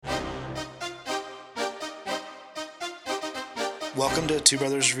Welcome to Two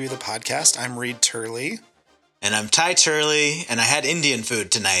Brothers Review the Podcast. I'm Reed Turley. And I'm Ty Turley, and I had Indian food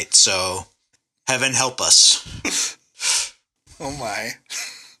tonight, so heaven help us. Oh my.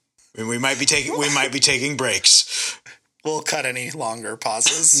 We might be taking breaks. We'll cut any longer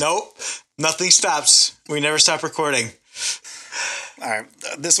pauses. Nope. Nothing stops. We never stop recording. All right.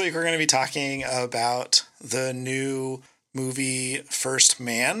 This week we're going to be talking about the new movie First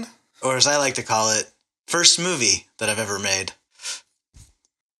Man. Or as I like to call it, first movie that I've ever made.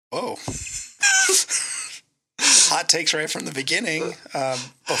 Whoa. Hot takes right from the beginning.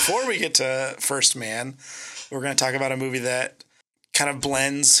 Before we get to First Man, we're going to talk about a movie that kind of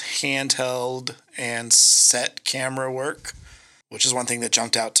blends handheld and set camera work, which is one thing that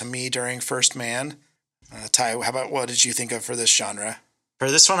jumped out to me during First Man. Ty, how about what did you think of for this genre?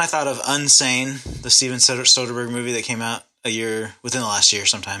 For this one, I thought of Unsane, the Steven Soderbergh movie that came out within the last year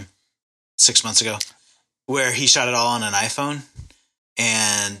sometime, 6 months ago, where he shot it all on an iPhone.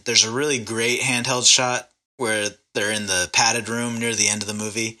 And there's a really great handheld shot where they're in the padded room near the end of the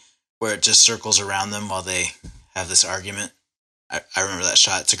movie, where it just circles around them while they have this argument. I remember that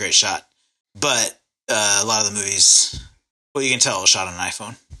shot. It's a great shot. But a lot of the movies, well, you can tell it was shot on an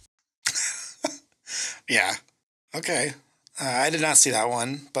iPhone. Yeah. Okay. I did not see that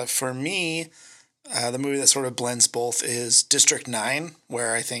one. But for me, the movie that sort of blends both is District 9,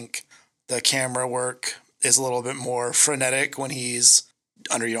 where I think the camera work is a little bit more frenetic when he's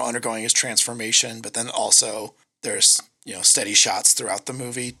undergoing his transformation, but then also there's steady shots throughout the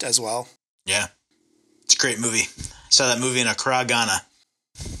movie as well. Yeah, it's a great movie. Saw that movie in Accra, Ghana.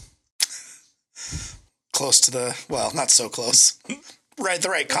 Close to not so close. The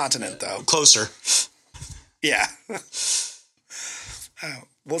right continent though. Closer. Yeah. Let's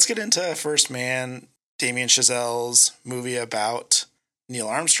get into First Man, Damien Chazelle's movie about Neil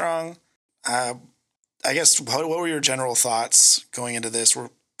Armstrong. I guess, what were your general thoughts going into this?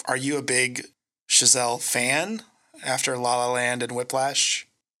 Are you a big Chazelle fan after La La Land and Whiplash?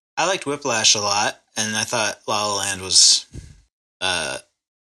 I liked Whiplash a lot, and I thought La La Land was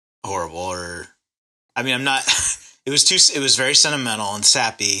horrible. I'm not. It was very sentimental and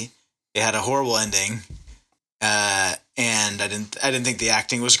sappy. It had a horrible ending, and I didn't think the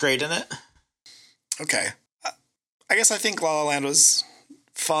acting was great in it. Okay, I guess I think La La Land was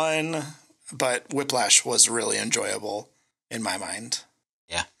fun, but Whiplash was really enjoyable in my mind.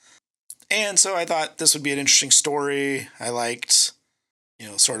 Yeah. And so I thought this would be an interesting story. I liked,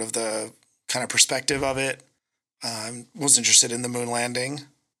 sort of the kind of perspective of it. Was interested in the moon landing.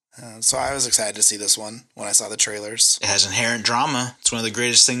 So I was excited to see this one when I saw the trailers. It has inherent drama. It's one of the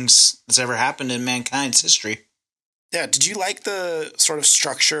greatest things that's ever happened in mankind's history. Yeah. Did you like the sort of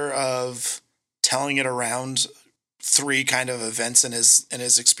structure of telling it around three kind of events in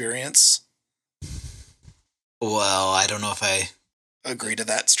his experience? Well, I don't know if I agree to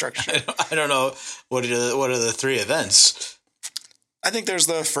that structure. I don't know what are the three events. I think there's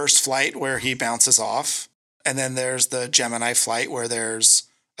the first flight where he bounces off, and then there's the Gemini flight where there's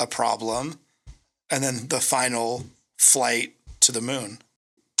a problem, and then the final flight to the moon.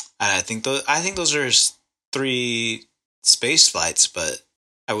 I think those are three space flights, but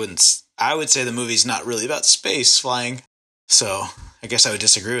I would say the movie's not really about space flying. So I guess I would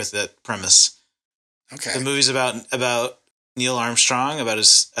disagree with that premise. Okay. The movie's about Neil Armstrong, about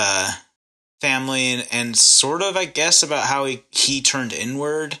his family, and sort of, I guess, about how he turned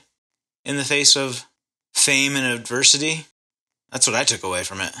inward in the face of fame and adversity. That's what I took away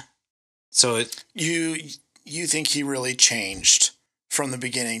from it. So you think he really changed from the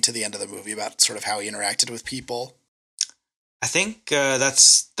beginning to the end of the movie about sort of how he interacted with people? I think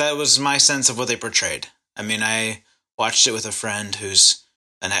that was my sense of what they portrayed. I mean, I watched it with a friend who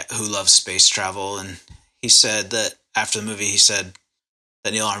loves space travel, and he said that after the movie, he said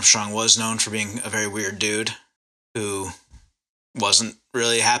that Neil Armstrong was known for being a very weird dude who wasn't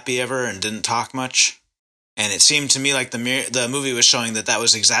really happy ever and didn't talk much. And it seemed to me like the movie was showing that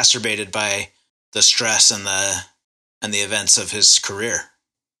was exacerbated by the stress and the events of his career.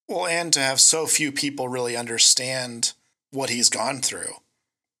 Well, and to have so few people really understand what he's gone through.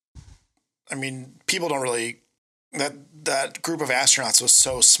 I mean, people don't really... That group of astronauts was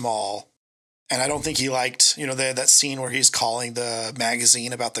so small, and I don't think he liked, that scene where he's calling the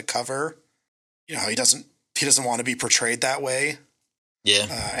magazine about the cover. He doesn't want to be portrayed that way.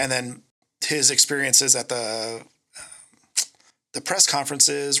 Yeah. And then his experiences at the press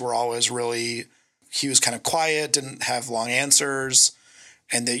conferences were always really... He was kind of quiet, didn't have long answers,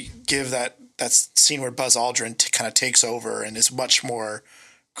 and they give that scene where Buzz Aldrin kind of takes over and is much more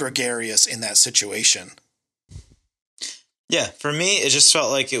gregarious in that situation. Yeah, for me, it just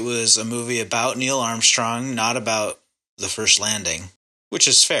felt like it was a movie about Neil Armstrong, not about the first landing, which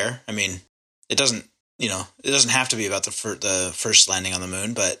is fair. I mean, it doesn't have to be about the first landing on the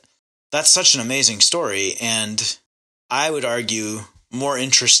moon, but that's such an amazing story, and I would argue more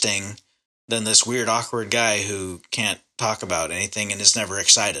interesting than this weird, awkward guy who can't talk about anything and is never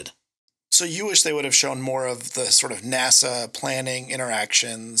excited. So you wish they would have shown more of the sort of NASA planning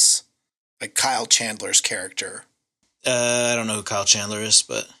interactions, like Kyle Chandler's character. I don't know who Kyle Chandler is,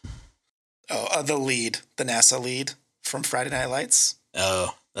 but... Oh, the NASA lead from Friday Night Lights.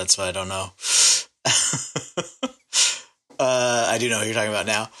 Oh, that's why I don't know. I do know who you're talking about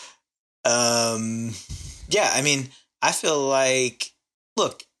now. Yeah, I mean, I feel like,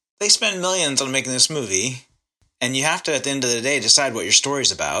 look, they spend millions on making this movie, and you have to, at the end of the day, decide what your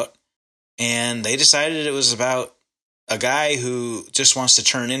story's about. And they decided it was about a guy who just wants to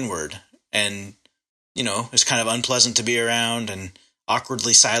turn inward and, is kind of unpleasant to be around and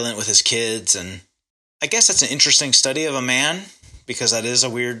awkwardly silent with his kids. And I guess that's an interesting study of a man, because that is a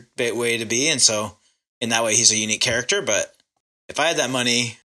weird way to be. And so in that way, he's a unique character. But if I had that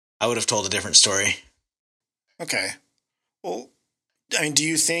money, I would have told a different story. Okay. Well, I mean, do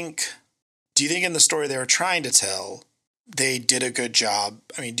you think in the story they were trying to tell, they did a good job?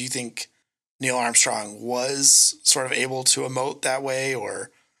 I mean, do you think Neil Armstrong was sort of able to emote that way,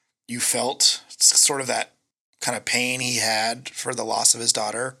 or you felt sort of that kind of pain he had for the loss of his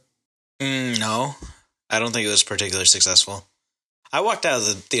daughter? No, I don't think it was particularly successful. I walked out of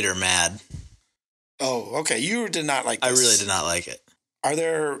the theater mad. Oh, okay. You did not like this. I really did not like it. Are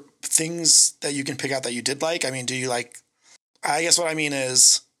there things that you can pick out that you did like? I mean, do you like... I guess what I mean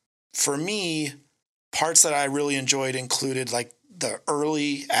is, for me, parts that I really enjoyed included like the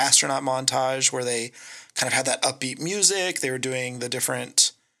early astronaut montage where they kind of had that upbeat music. They were doing the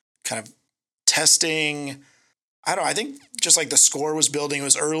different kind of testing. I think just like the score was building. It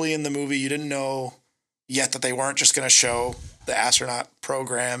was early in the movie. You didn't know yet that they weren't just going to show the astronaut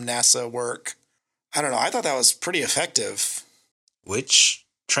program, NASA work. I don't know. I thought that was pretty effective. Which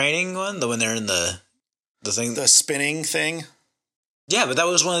training one? The when they're in the thing? The spinning thing? Yeah, but that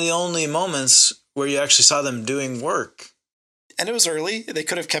was one of the only moments where you actually saw them doing work. And it was early. They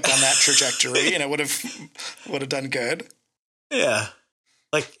could have kept on that trajectory and it would have done good. Yeah.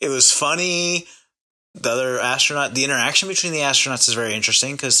 Like, it was funny. The interaction between the astronauts is very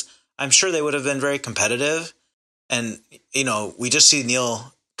interesting because I'm sure they would have been very competitive. And, we just see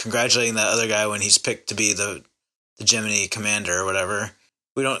Neil congratulating that other guy when he's picked to be the Gemini commander or whatever.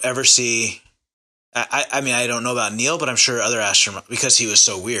 We don't ever see... I mean, I don't know about Neil, but I'm sure other astronauts, because he was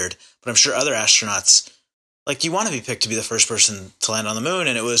so weird, but I'm sure other astronauts, like, you want to be picked to be the first person to land on the moon,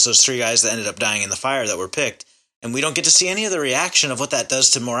 and it was those 3 guys that ended up dying in the fire that were picked, and we don't get to see any of the reaction of what that does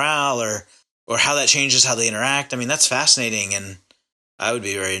to morale or how that changes how they interact. I mean, that's fascinating, and I would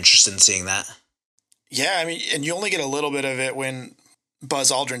be very interested in seeing that. Yeah, I mean, and you only get a little bit of it when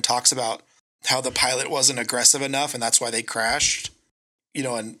Buzz Aldrin talks about how the pilot wasn't aggressive enough, and that's why they crashed,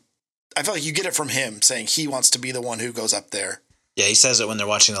 and I feel like you get it from him saying he wants to be the one who goes up there. Yeah, he says it when they're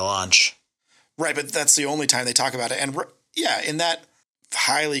watching the launch. Right, but that's the only time they talk about it. And yeah, in that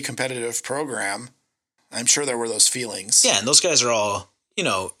highly competitive program, I'm sure there were those feelings. Yeah, and those guys are all, you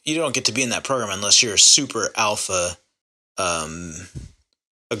don't get to be in that program unless you're a super alpha,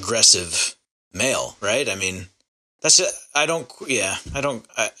 aggressive male, right? I mean, that's it. I don't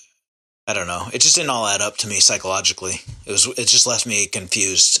know. It just didn't all add up to me psychologically. It just left me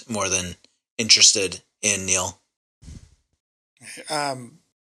confused more than interested in Neil.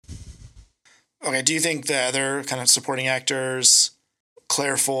 Okay. Do you think the other kind of supporting actors,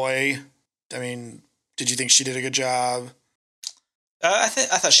 Claire Foy, I mean, did you think she did a good job? I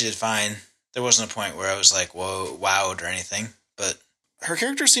thought she did fine. There wasn't a point where I was like, whoa, wowed or anything, but her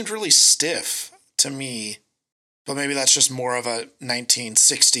character seemed really stiff to me. But maybe that's just more of a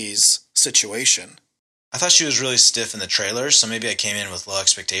 1960s situation. I thought she was really stiff in the trailers, so maybe I came in with low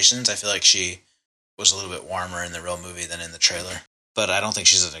expectations. I feel like she was a little bit warmer in the real movie than in the trailer. But I don't think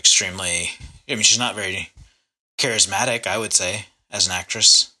she's she's not very charismatic, I would say, as an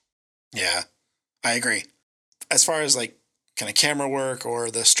actress. Yeah, I agree. As far as like kind of camera work or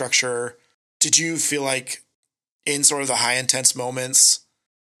the structure, did you feel like in sort of the high intense moments,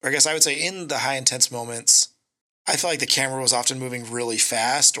 or I guess I would say in the high intense moments, I felt like the camera was often moving really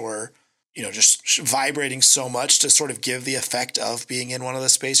fast or, just vibrating so much to sort of give the effect of being in one of the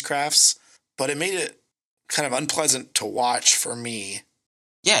spacecrafts. But it made it kind of unpleasant to watch for me.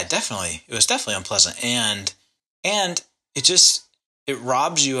 Yeah, definitely. It was definitely unpleasant. And it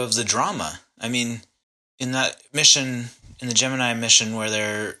robs you of the drama. I mean, in that mission, in the Gemini mission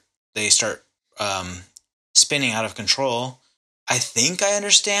where they start spinning out of control, I think I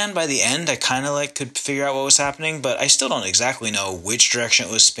understand by the end. I kind of like could figure out what was happening, but I still don't exactly know which direction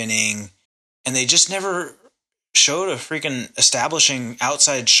it was spinning. And they just never showed a freaking establishing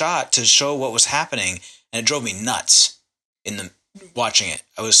outside shot to show what was happening. And it drove me nuts watching it.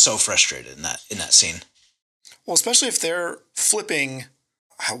 I was so frustrated in that scene. Well, especially if they're flipping,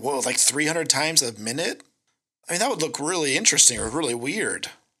 like 300 times a minute. I mean, that would look really interesting or really weird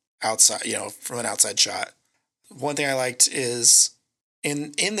outside, from an outside shot. One thing I liked is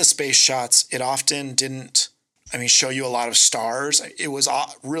in the space shots, it often didn't, show you a lot of stars. It was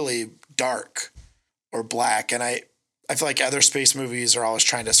really dark or black. And I feel like other space movies are always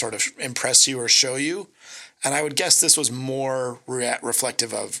trying to sort of impress you or show you. And I would guess this was more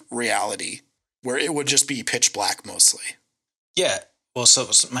reflective of reality, where it would just be pitch black mostly. Yeah. Well, so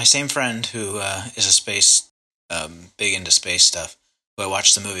my same friend who is a space, big into space stuff, who I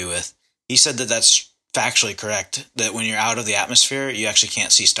watched the movie with, he said that that's factually correct, that when you're out of the atmosphere, you actually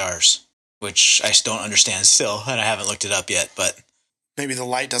can't see stars, which I don't understand still, and I haven't looked it up yet, but... Maybe the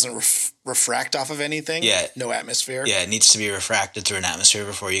light doesn't refract off of anything? Yeah. No atmosphere? Yeah, it needs to be refracted through an atmosphere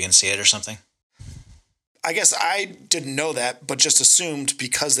before you can see it or something. I guess I didn't know that, but just assumed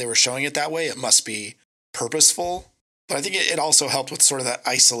because they were showing it that way, it must be purposeful. But I think it also helped with sort of that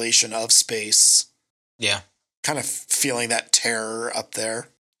isolation of space. Yeah. Kind of feeling that terror up there.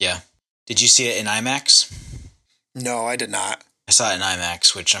 Yeah. Did you see it in IMAX? No, I did not. I saw it in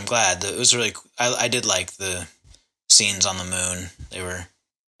IMAX, which I'm glad. It was really... I did like the scenes on the moon. It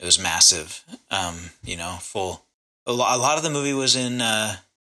was massive. Full... A lot of the movie was in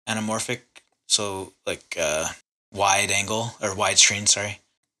anamorphic, so like wide angle, or widescreen, sorry.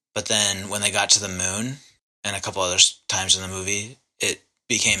 But then when they got to the moon, and a couple other times in the movie, it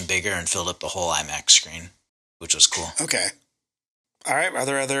became bigger and filled up the whole IMAX screen, which was cool. Okay. All right. Are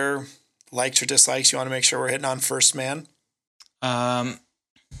there other likes or dislikes you want to make sure we're hitting on First Man?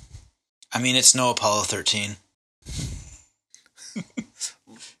 It's no Apollo 13.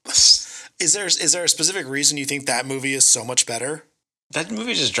 Is there a specific reason you think that movie is so much better? That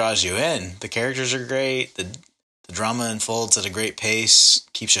movie just draws you in. The characters are great. The drama unfolds at a great pace,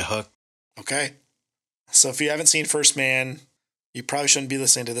 keeps you hooked. Okay. So if you haven't seen First Man, you probably shouldn't be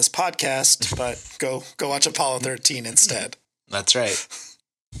listening to this podcast, but go watch Apollo 13 instead. That's right.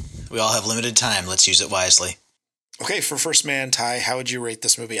 We all have limited time. Let's use it wisely. Okay, for First Man, Ty, how would you rate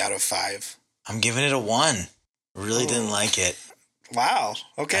this movie out of 5? I'm giving it a 1. Really didn't like it. Wow.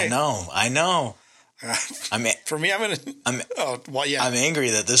 Okay. I know. For me, I'm angry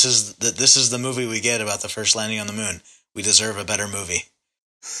that this is the movie we get about the first landing on the moon. We deserve a better movie.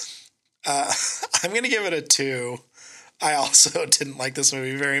 I'm going to give it a 2. I also didn't like this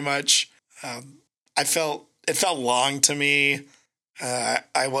movie very much. It felt long to me.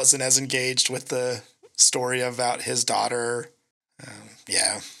 I wasn't as engaged with the story about his daughter.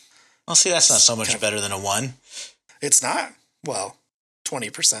 Yeah. Well, see, that's not so much better than a 1. It's not. Well,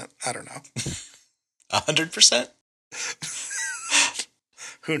 20%. I don't know. 100%?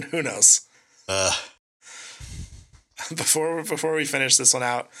 Who knows? Before we finish this one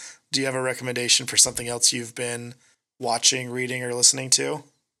out, do you have a recommendation for something else you've been watching, reading, or listening to?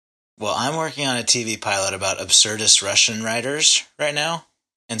 Well, I'm working on a TV pilot about absurdist Russian writers right now.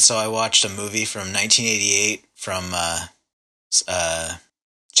 And so I watched a movie from 1988 from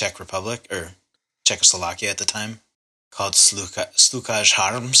Czech Republic, or Czechoslovakia at the time, called Slukáš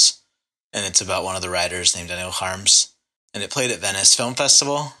Harms. And it's about one of the writers named Daniel Harms. And it played at Venice Film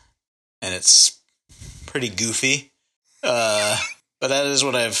Festival. And it's pretty goofy. But that is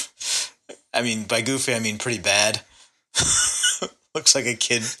what by goofy, I mean pretty bad. Looks like a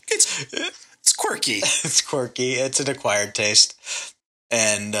kid. It's quirky. It's quirky. It's an acquired taste.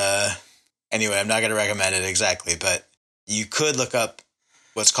 And anyway, I'm not going to recommend it exactly, but you could look up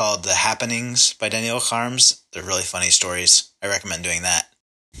what's called The Happenings by Daniel Harms. They're really funny stories. I recommend doing that.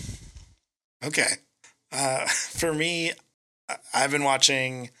 Okay. For me, I've been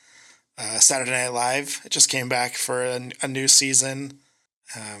watching Saturday Night Live. It just came back for a new season.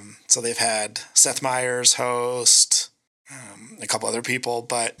 So they've had Seth Meyers host, a couple other people,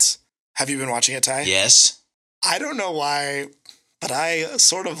 but have you been watching it, Ty? Yes. I don't know why, but I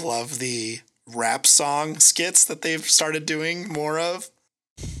sort of love the rap song skits that they've started doing more of.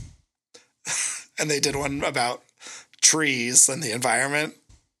 And they did one about trees and the environment,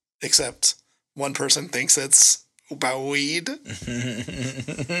 except one person thinks it's about weed.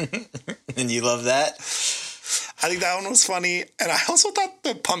 And you love that? I think that one was funny. And I also thought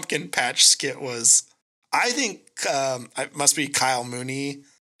the pumpkin patch skit was, I think it must be Kyle Mooney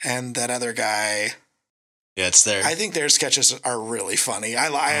and that other guy. Yeah, it's there. I think their sketches are really funny. I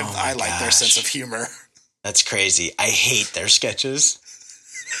like their sense of humor. That's crazy. I hate their sketches.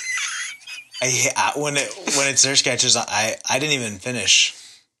 When it's their sketches. I didn't even finish.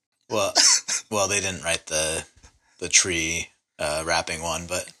 Well, they didn't write the tree rapping one,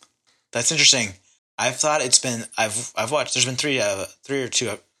 but that's interesting. I've thought it's been. I've watched. There's been three or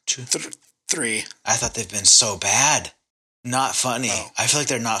two. Three. I thought they've been so bad. Not funny. Oh. I feel like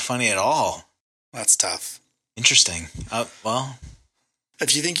they're not funny at all. That's tough. Interesting. Well,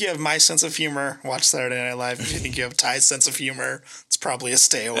 if you think you have my sense of humor, watch Saturday Night Live. If you think you have Ty's sense of humor, it's probably a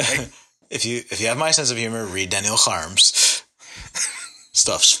stay away. If you have my sense of humor, read Daniel Harms.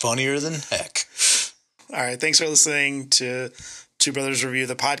 Stuff's funnier than heck. All right. Thanks for listening to Two Brothers Review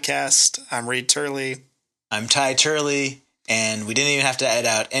the podcast. I'm Reed Turley. I'm Ty Turley, and we didn't even have to edit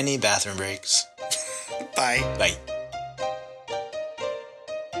out any bathroom breaks. Bye. Bye.